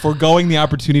be foregoing the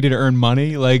opportunity to earn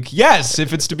money? Like, yes,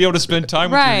 if it's to be able to spend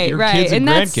time with your kids and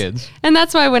grandkids. And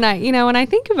that's why when I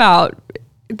think about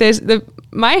this,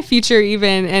 my future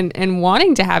even and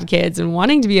wanting to have kids and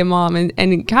wanting to be a mom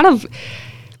and kind of,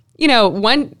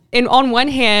 on one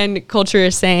hand, culture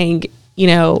is saying,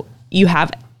 you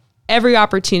have every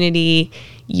opportunity,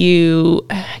 you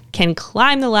can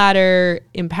climb the ladder,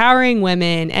 empowering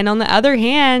women. And on the other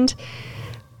hand,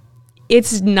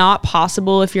 it's not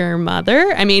possible if you're a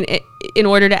mother. I mean, in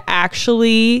order to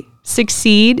actually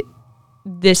succeed,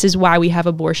 this is why we have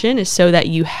abortion, is so that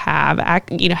you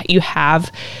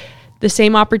have the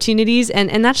same opportunities.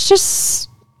 And that's just...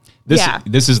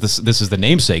 This is the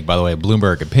namesake, by the way, of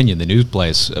Bloomberg Opinion, the news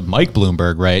place. Mike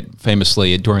Bloomberg, right,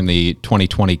 famously during the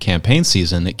 2020 campaign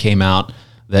season, it came out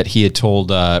that he had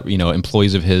told,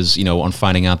 employees of his, on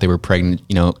finding out they were pregnant,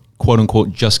 quote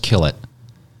unquote, just kill it,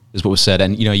 is what was said.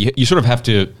 And, you sort of have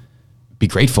to be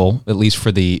grateful, at least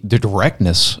for the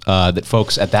directness that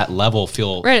folks at that level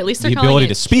feel. Right, at least they're the calling ability it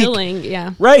to speak. killing,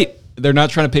 yeah. Right. They're not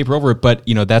trying to paper over it, but,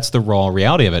 that's the raw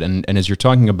reality of it. And as you're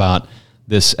talking about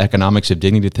this economics of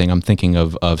dignity thing, I'm thinking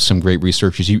of some great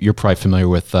researchers. You're probably familiar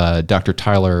with Dr.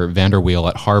 Tyler Vanderweel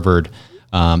at Harvard.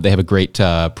 They have a great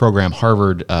program.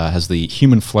 Harvard has the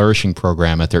Human Flourishing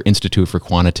Program at their Institute for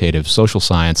Quantitative Social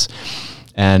Science.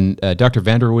 And Dr.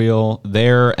 Vanderweel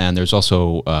there, and there's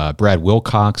also Brad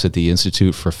Wilcox at the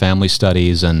Institute for Family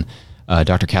Studies, and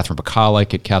Dr. Catherine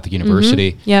Bacalek at Catholic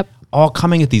University. Yep. All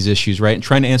coming at these issues, right, and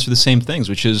trying to answer the same things,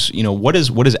 which is, what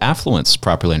is affluence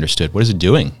properly understood? What is it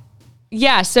doing?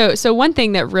 Yeah. So one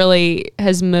thing that really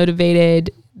has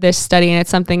motivated this study, and it's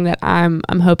something that I'm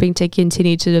hoping to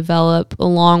continue to develop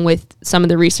along with some of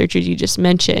the researchers you just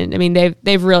mentioned. I mean,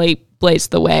 they've really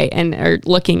blazed the way and are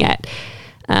looking at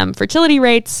fertility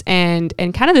rates and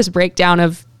kind of this breakdown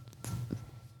of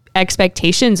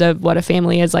expectations of what a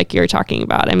family is, like you're talking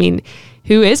about. I mean,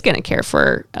 who is going to care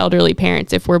for elderly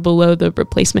parents if we're below the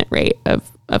replacement rate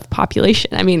of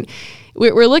population? I mean,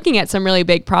 we're looking at some really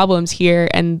big problems here,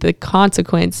 and the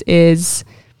consequence is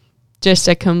just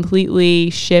a completely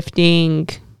shifting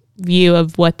view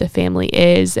of what the family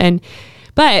is.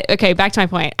 But okay, back to my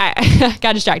point. I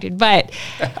got distracted. But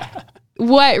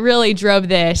what really drove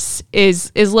this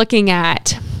is looking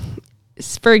at,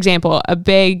 for example, a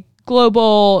big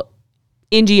global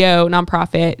NGO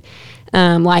nonprofit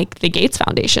like the Gates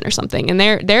Foundation or something, and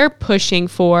they're pushing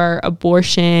for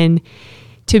abortion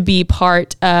to be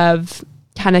part of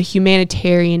kind of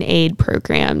humanitarian aid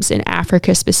programs in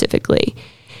Africa specifically.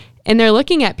 And they're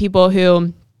looking at people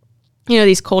who,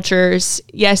 these cultures,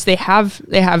 yes, they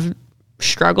have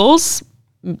struggles.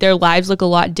 Their lives look a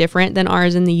lot different than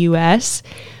ours in the US,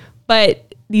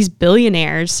 but these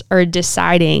billionaires are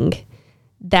deciding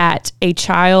that a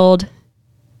child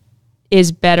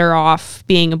is better off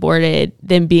being aborted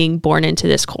than being born into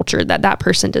this culture that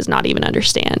person does not even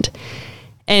understand.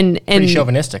 And pretty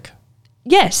chauvinistic.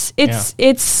 Yes, it's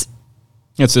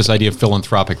this idea of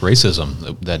philanthropic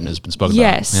racism that has been spoken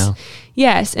about.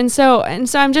 Yes. And so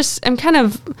I'm kind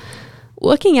of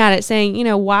looking at it saying,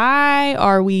 why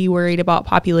are we worried about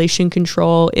population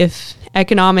control if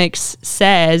economics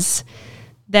says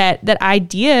that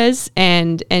ideas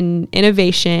and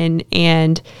innovation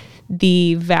and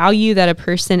the value that a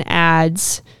person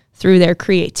adds through their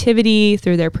creativity,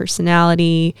 through their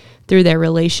personality, through their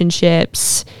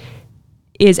relationships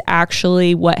is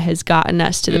actually what has gotten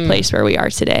us to the place where we are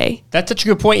today. That's such a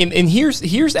good point. And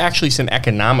here's actually some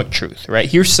economic truth, right?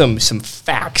 Here's some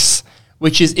facts,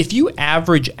 which is if you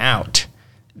average out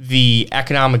the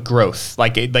economic growth,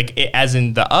 like as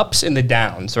in the ups and the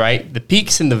downs, right? The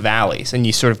peaks and the valleys, and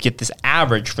you sort of get this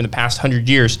average from the past 100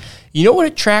 years, you know what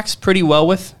it tracks pretty well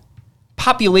with?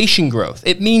 Population growth.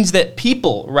 It means that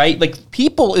people, right? Like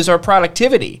people is our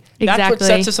productivity. Exactly. That's what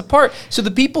sets us apart. So the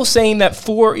people saying that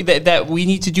that we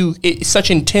need to do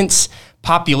such intense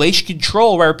population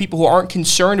control, where people who aren't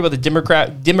concerned about the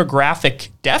demographic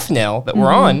death knell that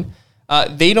we're on,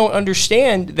 they don't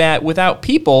understand that without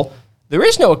people, there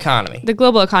is no economy. The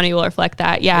global economy will reflect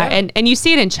that. Yeah. And you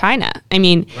see it in China. I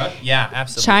mean, right. Yeah,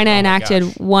 absolutely. China enacted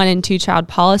 1 and 2 child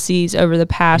policies over the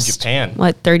past,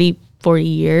 30, 40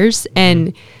 years,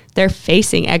 and they're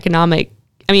facing economic,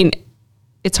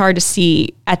 it's hard to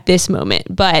see at this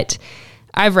moment, but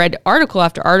I've read article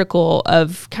after article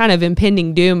of kind of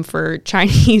impending doom for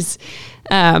Chinese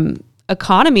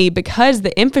economy because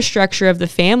the infrastructure of the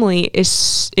family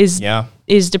is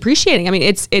depreciating.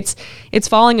 It's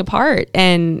falling apart,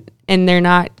 and they're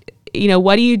not,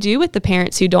 what do you do with the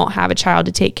parents who don't have a child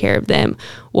to take care of them?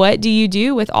 What do you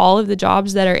do with all of the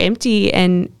jobs that are empty?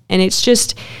 And it's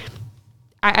just,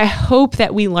 I hope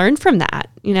that we learn from that.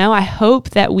 I hope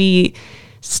that we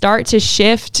start to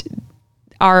shift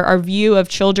our view of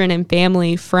children and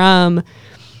family from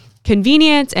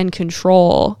convenience and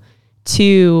control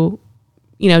to,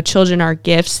 children are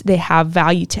gifts. They have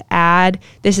value to add.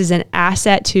 This is an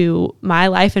asset to my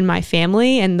life and my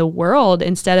family and the world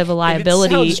instead of a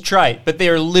liability. It sounds trite, but they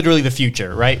are literally the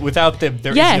future, right? Without them,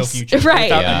 there is no future. Right.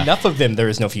 Without enough of them, there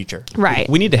is no future. Right.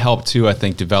 We need to help too, I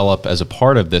think, develop as a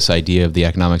part of this idea of the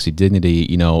economics of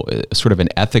dignity, sort of an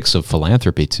ethics of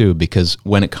philanthropy too, because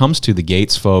when it comes to the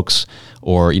Gates folks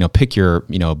or, pick your,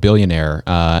 billionaire,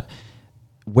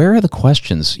 where are the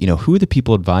questions? Who are the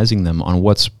people advising them on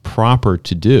what's proper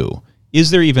to do? Is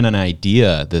there even an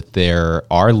idea that there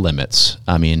are limits?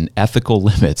 Ethical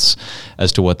limits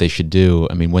as to what they should do.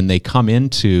 When they come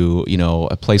into,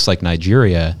 a place like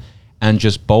Nigeria and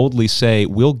just boldly say,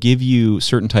 we'll give you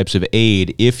certain types of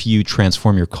aid if you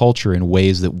transform your culture in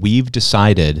ways that we've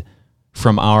decided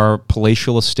from our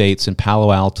palatial estates in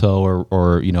Palo Alto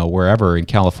or wherever in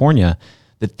California,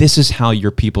 that this is how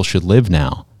your people should live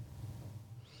now.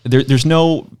 There's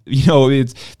no,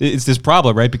 it's this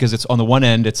problem, right? Because it's on the one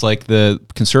end, it's like the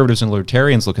conservatives and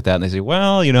libertarians look at that and they say,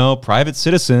 well, private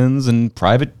citizens and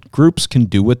private groups can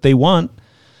do what they want.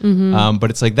 But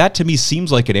it's like that to me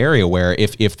seems like an area where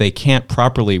if they can't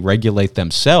properly regulate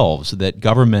themselves, that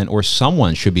government or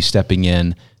someone should be stepping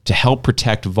in to help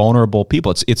protect vulnerable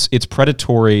people. It's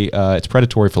predatory. It's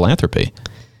predatory philanthropy.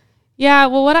 Yeah.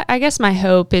 Well, I guess my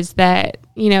hope is that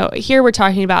here we're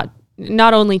talking about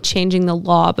not only changing the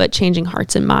law, but changing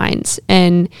hearts and minds.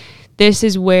 And this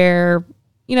is where,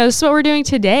 this is what we're doing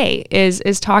today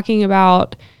is talking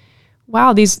about,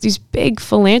 wow, these big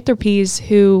philanthropies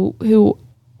who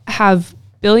have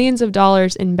billions of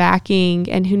dollars in backing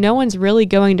and who no one's really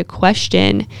going to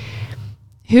question.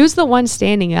 Who's the one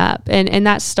standing up? And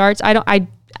that starts, I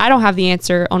don't have the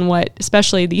answer on what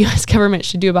especially the US government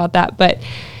should do about that.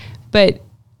 But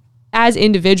as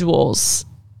individuals,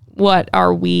 what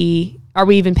are we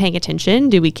even paying attention?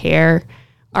 Do we care?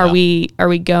 Are we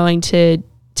going to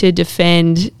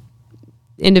defend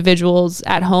individuals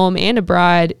at home and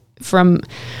abroad from,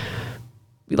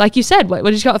 like you said, what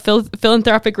did you call it?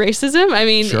 Philanthropic racism? I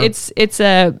mean, sure.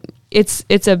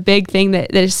 It's a big thing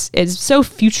that is so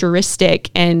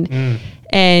futuristic and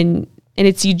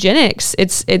it's eugenics.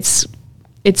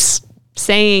 It's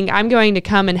saying I'm going to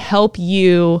come and help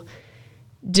you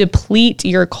deplete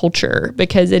your culture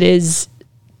because it's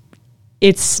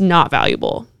not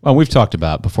valuable. Well, we've talked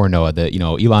about before, Noah, that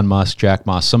Elon Musk, Jack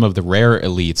Ma, some of the rare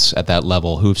elites at that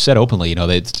level who've said openly,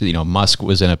 Musk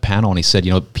was in a panel and he said,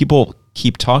 people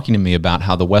keep talking to me about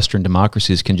how the Western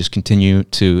democracies can just continue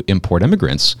to import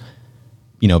immigrants,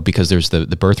 because there's the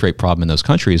birth rate problem in those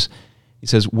countries. He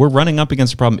says, we're running up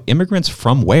against a problem. Immigrants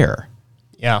from where?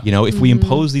 Yeah. If we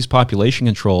impose these population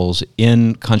controls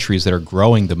in countries that are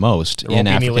growing the most, in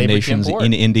African nations,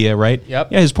 in India, right?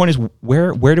 Yep. Yeah, his point is,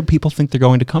 where do people think they're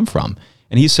going to come from?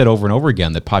 And he said over and over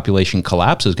again that population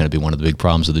collapse is going to be one of the big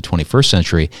problems of the 21st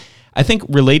century. I think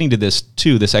relating to this,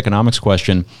 too, this economics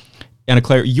question, Anna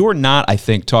Claire, you're not, I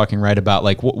think, talking right about,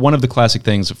 like, one of the classic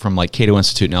things from, like, Cato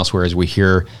Institute and elsewhere is we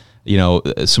hear,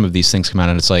 some of these things come out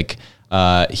and it's like,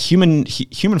 human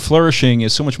flourishing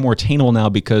is so much more attainable now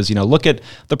because, look at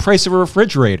the price of a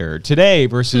refrigerator today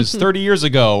versus 30 years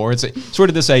ago. Or it's sort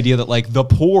of this idea that like the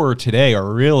poor today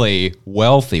are really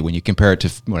wealthy when you compare it to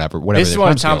whatever. This is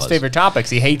one of Tom's favorite topics.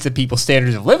 He hates that people's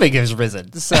standards of living has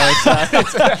risen. So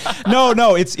it's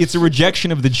No, it's a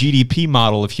rejection of the GDP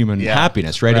model of human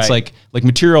happiness, right? It's like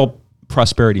material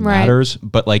prosperity matters,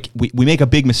 but like we make a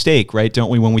big mistake, right? Don't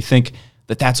we? When we think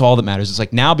that that's all that matters. It's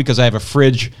like now because I have a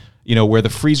fridge, where the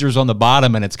freezer's on the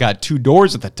bottom and it's got 2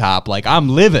 doors at the top, like I'm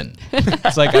living.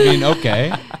 It's like,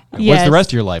 okay. Yes. What's the rest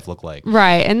of your life look like?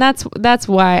 Right. And that's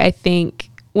why I think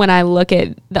when I look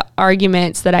at the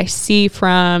arguments that I see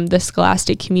from the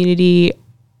scholastic community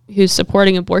who's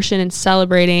supporting abortion and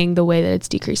celebrating the way that it's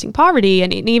decreasing poverty.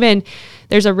 And even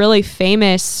there's a really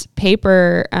famous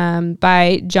paper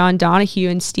by John Donahue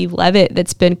and Steve Levitt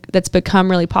that's become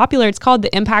really popular. It's called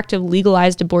The Impact of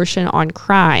Legalized Abortion on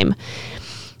Crime.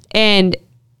 And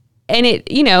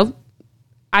it,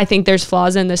 I think there's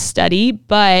flaws in this study,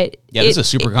 but this is a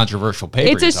super controversial paper.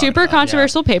 It's a super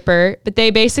controversial paper, but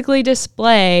they basically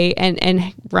display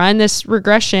and run this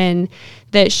regression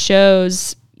that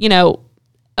shows,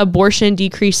 abortion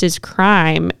decreases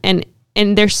crime, and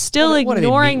they're still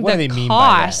ignoring the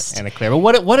cost. Anna Claire,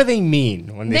 but what do they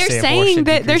mean when they say abortion decreases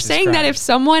crime? They're saying that if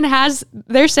someone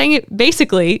they're saying it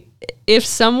basically. If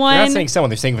someone... They're not saying someone,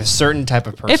 they're saying a certain type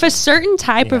of person. If a certain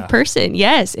type of person,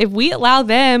 yes. If we allow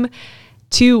them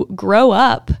to grow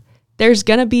up, there's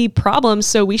going to be problems,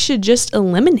 so we should just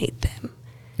eliminate them.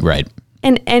 Right.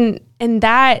 And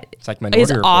that it's like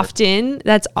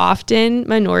that's often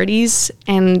minorities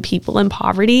and people in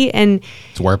poverty. And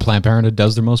it's where Planned Parenthood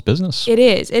does their most business. It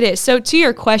is. So to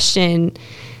your question,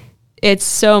 it's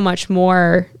so much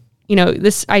more,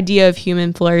 this idea of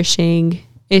human flourishing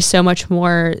is so much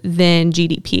more than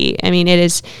GDP. I mean,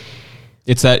 it's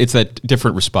that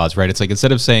different response, right? It's like,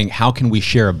 instead of saying, how can we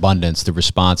share abundance? The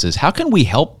response is, how can we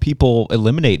help people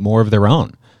eliminate more of their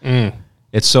own?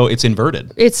 It's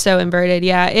inverted. It's so inverted.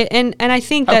 Yeah. And I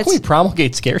think how can we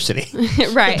promulgate scarcity?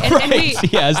 Right. And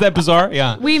is that bizarre?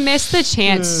 Yeah. We missed the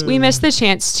chance. We missed the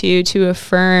chance to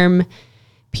affirm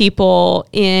people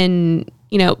in,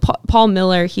 Paul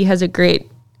Miller, he has a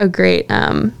great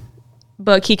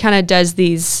book. He kind of does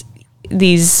these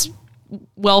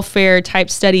welfare type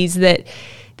studies that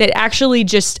that actually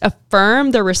just affirm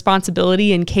the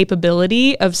responsibility and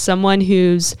capability of someone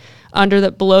who's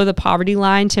below the poverty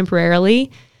line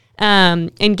temporarily,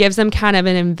 and gives them kind of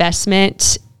an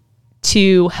investment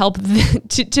to help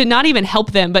to not even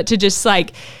help them, but to just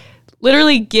like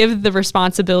literally give the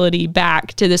responsibility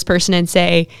back to this person and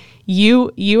say,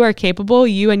 you are capable,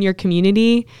 you and your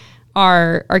community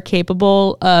are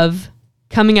capable of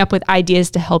coming up with ideas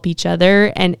to help each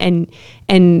other and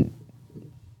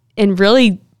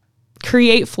really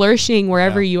create flourishing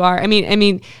wherever you are. I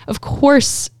mean, of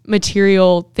course,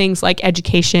 material things like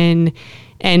education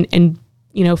and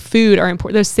food are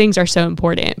important. Those things are so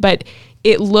important, but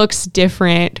it looks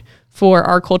different for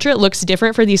our culture. It looks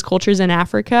different for these cultures in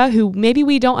Africa who maybe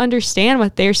we don't understand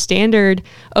what their standard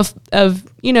of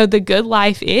the good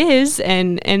life is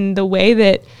and the way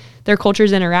that their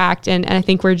cultures interact. And I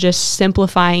think we're just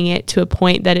simplifying it to a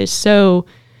point that is so,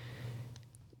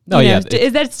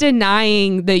 that's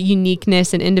denying the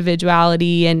uniqueness and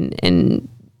individuality and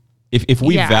If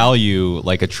we value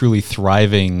like a truly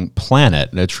thriving planet,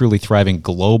 a truly thriving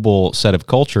global set of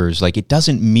cultures, like it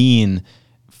doesn't mean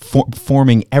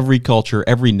forming every culture,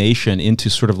 every nation into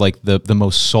sort of like the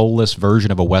most soulless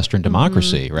version of a Western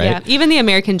democracy, right? Yeah, even the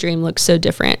American dream looks so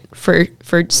different for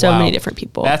so many different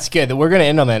people. That's good. We're going to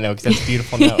end on that note because that's a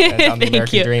beautiful note on the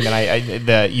American dream.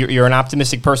 And you're an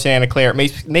optimistic person, Anna Claire.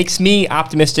 It makes me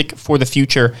optimistic for the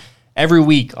future. Every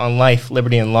week on Life,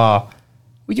 Liberty, and Law,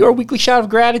 we do our weekly shot of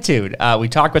gratitude. We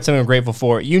talk about something we're grateful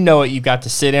for. You know it. You've got to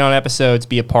sit in on episodes,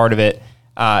 be a part of it,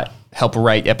 help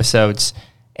write episodes.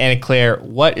 Anna Claire,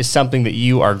 what is something that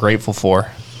you are grateful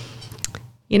for?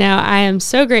 I am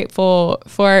so grateful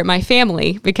for my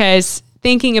family because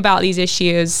thinking about these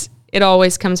issues, it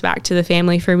always comes back to the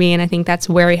family for me. And I think that's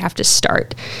where we have to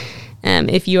start.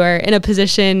 If you are in a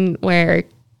position where,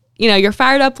 you're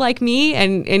fired up like me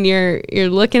and you're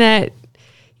looking at,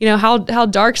 how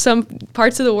dark some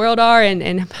parts of the world are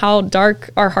and how dark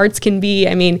our hearts can be.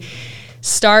 I mean,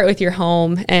 start with your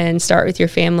home and start with your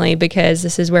family because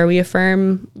this is where we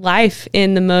affirm life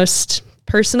in the most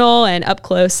personal and up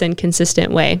close and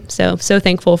consistent way. So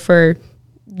thankful for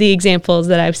the examples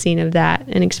that I've seen of that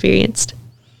and experienced.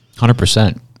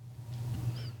 100%.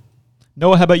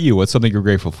 Noah, how about you? What's something you're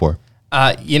grateful for?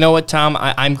 You know what, Tom?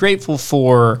 I'm grateful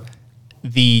for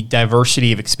the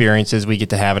diversity of experiences we get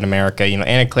to have in America.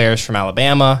 Anna Claire's from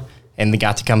Alabama, and they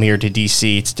got to come here to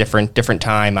D.C. It's different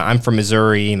time. I'm from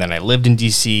Missouri, and then I lived in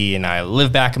D.C., and I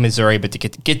live back in Missouri, but to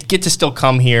get to still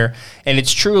come here. And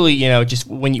it's truly, just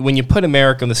when you put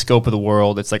America in the scope of the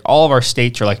world, it's like all of our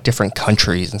states are like different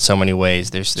countries in so many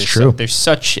ways. There's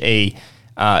such a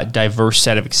diverse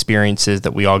set of experiences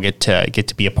that we all get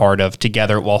to be a part of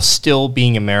together while still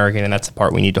being American, and that's the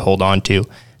part we need to hold on to.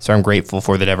 So I'm grateful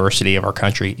for the diversity of our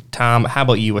country. Tom, how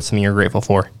about you? What's something you're grateful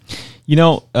for?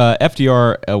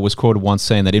 FDR was quoted once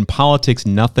saying that in politics,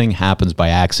 nothing happens by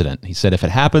accident. He said, if it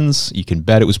happens, you can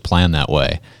bet it was planned that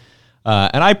way.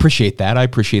 And I appreciate that. I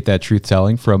appreciate that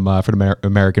truth-telling from an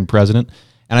American president.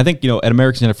 And I think, at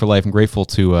Americans United for Life, I'm grateful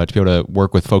to be able to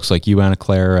work with folks like you, Anna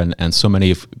Claire, and so many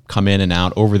have come in and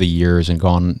out over the years and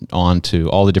gone on to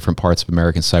all the different parts of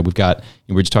American side. We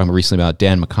were just talking recently about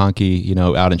Dan McConkey,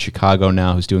 out in Chicago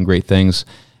now, who's doing great things.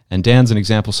 And Dan's an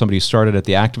example of somebody who started at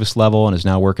the activist level and is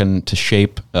now working to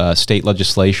shape state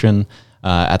legislation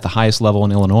at the highest level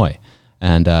in Illinois.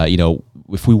 And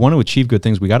if we want to achieve good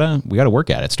things, we gotta work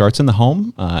at it. It starts in the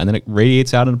home, and then it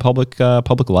radiates out into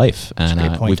public life.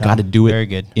 And we've got to do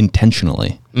it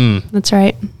intentionally. That's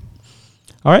right.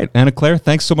 All right, Anna Claire,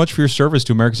 thanks so much for your service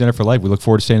to American Center for Life. We look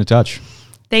forward to staying in touch.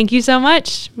 Thank you so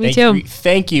much. Me too.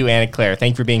 Thank you, Anna Claire.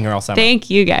 Thank you for being here all summer. Thank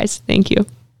you, guys. Thank you.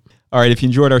 All right, if you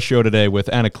enjoyed our show today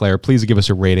with Anna Claire, please give us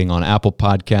a rating on Apple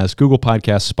Podcasts, Google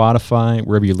Podcasts, Spotify,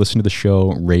 wherever you listen to the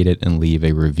show, rate it and leave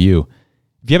a review.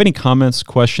 If you have any comments,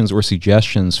 questions, or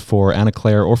suggestions for Anna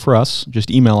Claire or for us,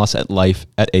 just email us at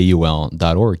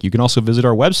life@aul.org. You can also visit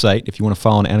our website if you want to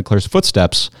follow in Anna Claire's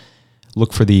footsteps.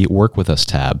 Look for the Work With Us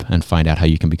tab and find out how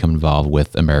you can become involved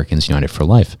with Americans United for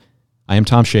Life. I am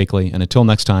Tom Shakely, and until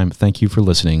next time, thank you for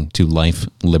listening to Life,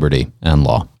 Liberty, and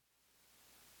Law.